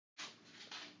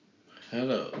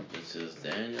Hello, this is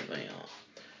Daniel Leon,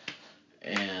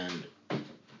 and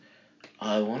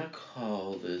I want to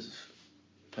call this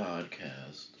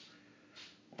podcast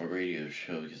or radio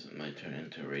show, because it might turn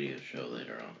into a radio show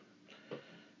later on,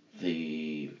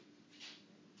 the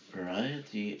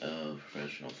variety of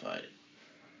professional fighting.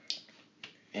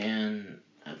 And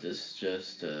this is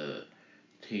just a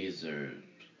teaser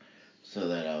so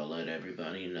that I'll let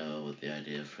everybody know what the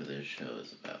idea for this show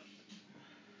is about.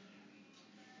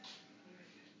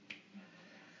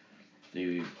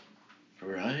 The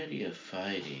variety of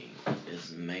fighting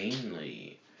is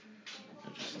mainly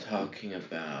just talking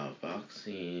about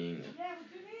boxing,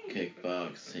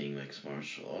 kickboxing, mixed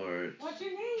martial arts,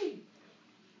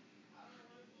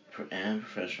 and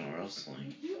professional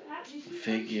wrestling.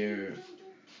 Figure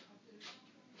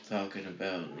talking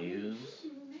about news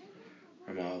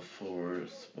from all four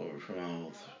sport from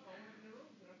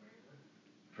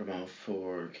all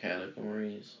four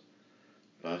categories: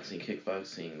 boxing,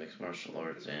 kickboxing, mixed martial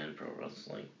arts, and pro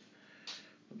wrestling.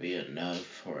 Would be enough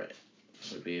for it.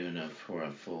 Would be enough for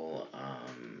a full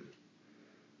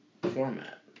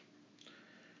format.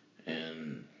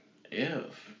 And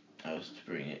if I was to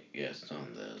bring a guest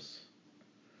on this,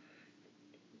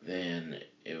 then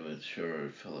it would sure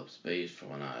fill up space for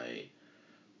when I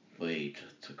wait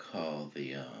to call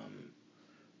the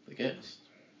guest.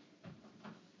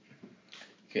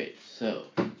 Okay, so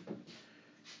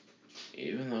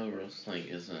even though wrestling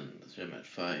isn't legitimate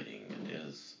fighting, it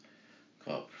is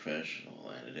called professional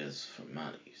and it is for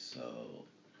money. So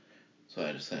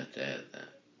I decided to add that.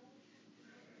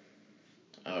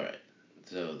 All right.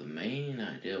 So the main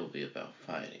idea will be about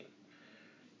fighting.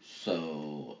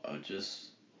 So I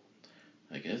guess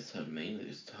I'd mainly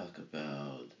just talk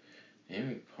about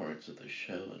naming parts of the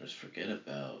show and just forget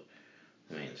about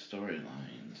the main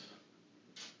storylines,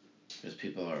 because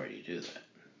people already do that.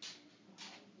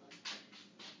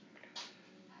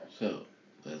 So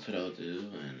that's what I'll do,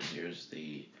 and here's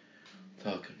the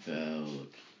talk about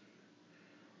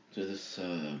do this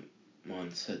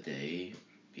once a day,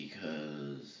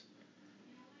 because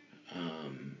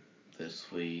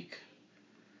this week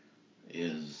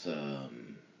is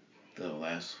the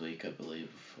last week, I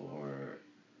believe, before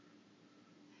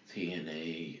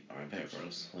TNA or Impact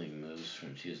Wrestling moves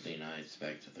from Tuesday nights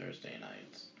back to Thursday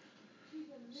nights.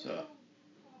 So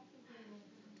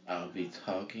I'll be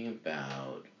talking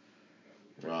about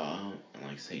Raw on,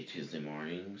 like, say, Tuesday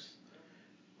mornings,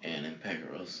 and Impact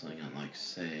Wrestling on, like,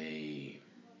 say,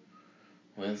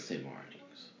 Wednesday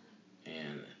mornings,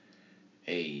 and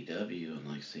AEW on,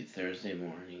 like, say, Thursday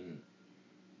morning,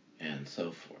 and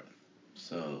so forth.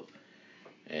 So,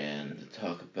 and to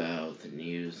talk about the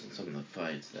news and some of the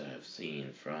fights that I've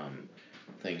seen from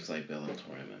things like Bellator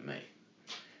MMA.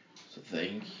 So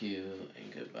thank you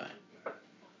and goodbye.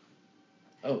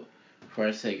 Oh, before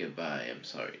I say goodbye, I'm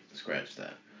sorry, scratch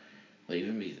that.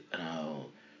 And I'll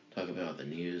talk about the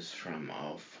news from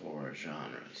all four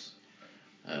genres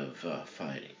of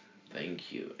fighting.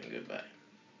 Thank you and goodbye.